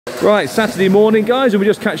Right, Saturday morning, guys, and we're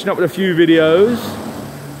just catching up with a few videos.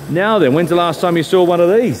 Now then, when's the last time you saw one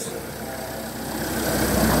of these?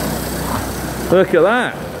 Look at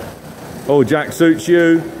that. Oh, Jack, suits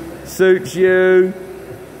you. Suits you.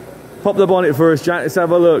 Pop the bonnet for us, Jack. Let's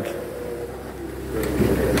have a look.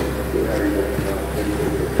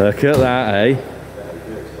 Look at that, eh?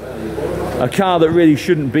 A car that really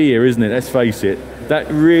shouldn't be here, isn't it? Let's face it. That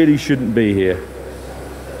really shouldn't be here.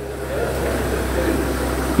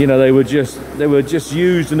 You know, they were just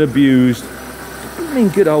used and abused. I mean,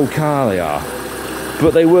 good old car they are.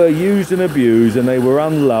 But they were used and abused, and they were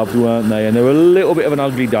unloved, weren't they? And they were a little bit of an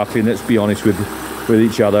ugly duckling, let's be honest with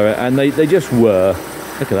each other. And they just were.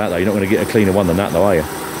 Look at that, though. You're not going to get a cleaner one than that, though, are you?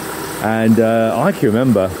 And I can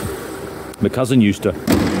remember my cousin used to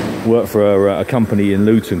work for a company in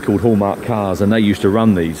Luton called Hallmark Cars, and they used to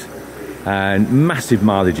run these. And massive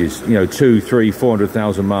mileages, you know, 200,000, 300,000,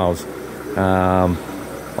 400,000 miles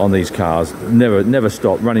on these cars. Never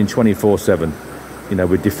stopped, running 24/7, you know,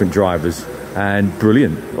 with different drivers. And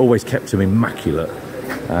brilliant, always kept them immaculate.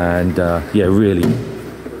 And yeah,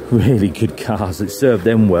 really good cars. It served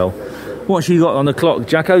them well. What's she got on the clock,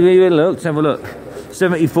 Jacko? Look, let's have a look.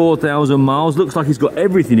 74,000 miles. Looks like he's got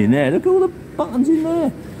everything in there. Look at all the buttons in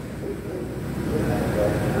there.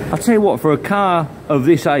 I'll tell you what, for a car of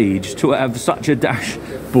this age to have such a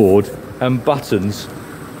dashboard and buttons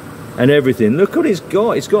and everything, look what it's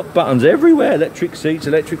got. It's got buttons everywhere. Electric seats,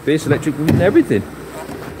 electric this, electric everything.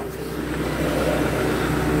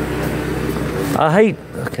 I hate,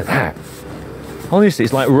 look at that. Honestly,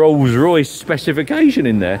 it's like Rolls-Royce specification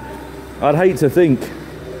in there. I'd hate to think.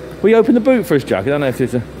 Will you open the boot for us, Jack? I don't know if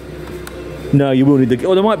there's a... No, you will need the...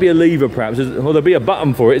 Or there might be a lever, perhaps. Or there'll be a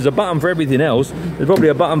button for it. There's a button for everything else. There's probably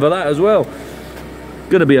a button for that as well.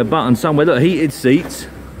 Gonna be a button somewhere. Look, heated seats.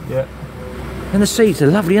 Yeah. And the seats are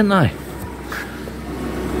lovely, aren't they?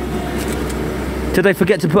 Did they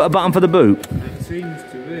forget to put a button for the boot? It seems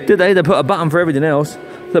to be. Did they? They put a button for everything else.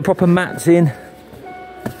 The proper mats in.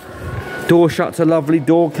 Door shuts are lovely.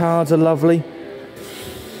 Door cards are lovely.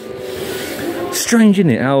 Strange,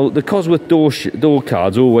 isn't it, how the Cosworth door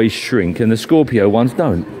cards always shrink and the Scorpio ones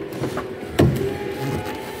don't.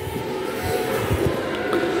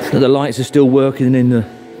 The lights are still working in the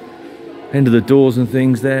end of the doors and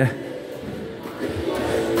things there.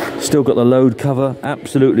 Still got the load cover,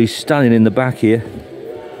 absolutely stunning in the back here.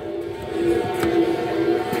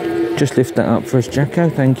 Just lift that up for us, Jacko,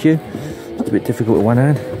 thank you. It's a bit difficult with one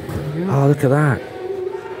hand. Oh, look at that.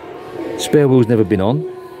 Spare wheel's never been on.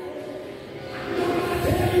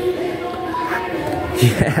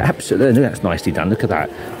 Yeah, absolutely. That's nicely done. Look at that.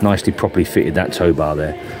 Nicely properly fitted, that tow bar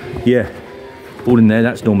there. Yeah. All in there.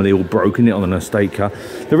 That's normally all broken on an estate car.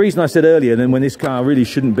 The reason I said earlier then when this car really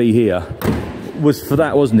shouldn't be here was for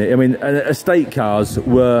that, wasn't it? I mean, estate cars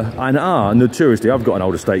were and are notoriously. I've got an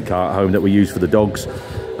old estate car at home that we use for the dogs.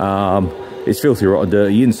 It's filthy, rotten,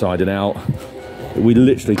 dirty inside and out. We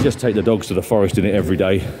literally just take the dogs to the forest in it every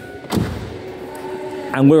day.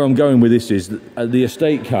 And where I'm going with this is the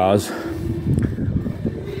estate cars,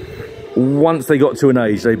 once they got to an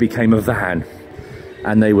age, they became a van,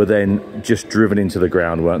 and they were then just driven into the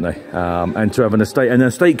ground, weren't they? And to have an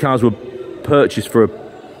estate cars were purchased for a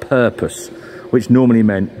purpose, which normally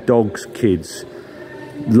meant dogs, kids,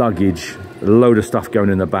 luggage, a load of stuff going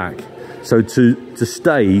in the back. So to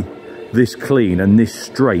stay this clean and this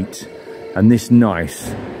straight and this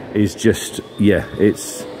nice is just, yeah,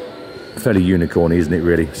 it's fairly unicorny, isn't it,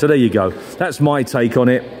 really? So there you go. That's my take on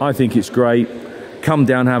it. I think it's great. Come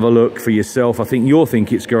down, have a look for yourself. I think you'll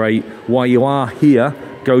think it's great. While you are here,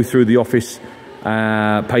 go through the office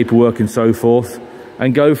paperwork and so forth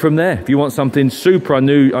and go from there. If you want something super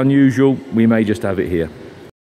unusual, we may just have it here.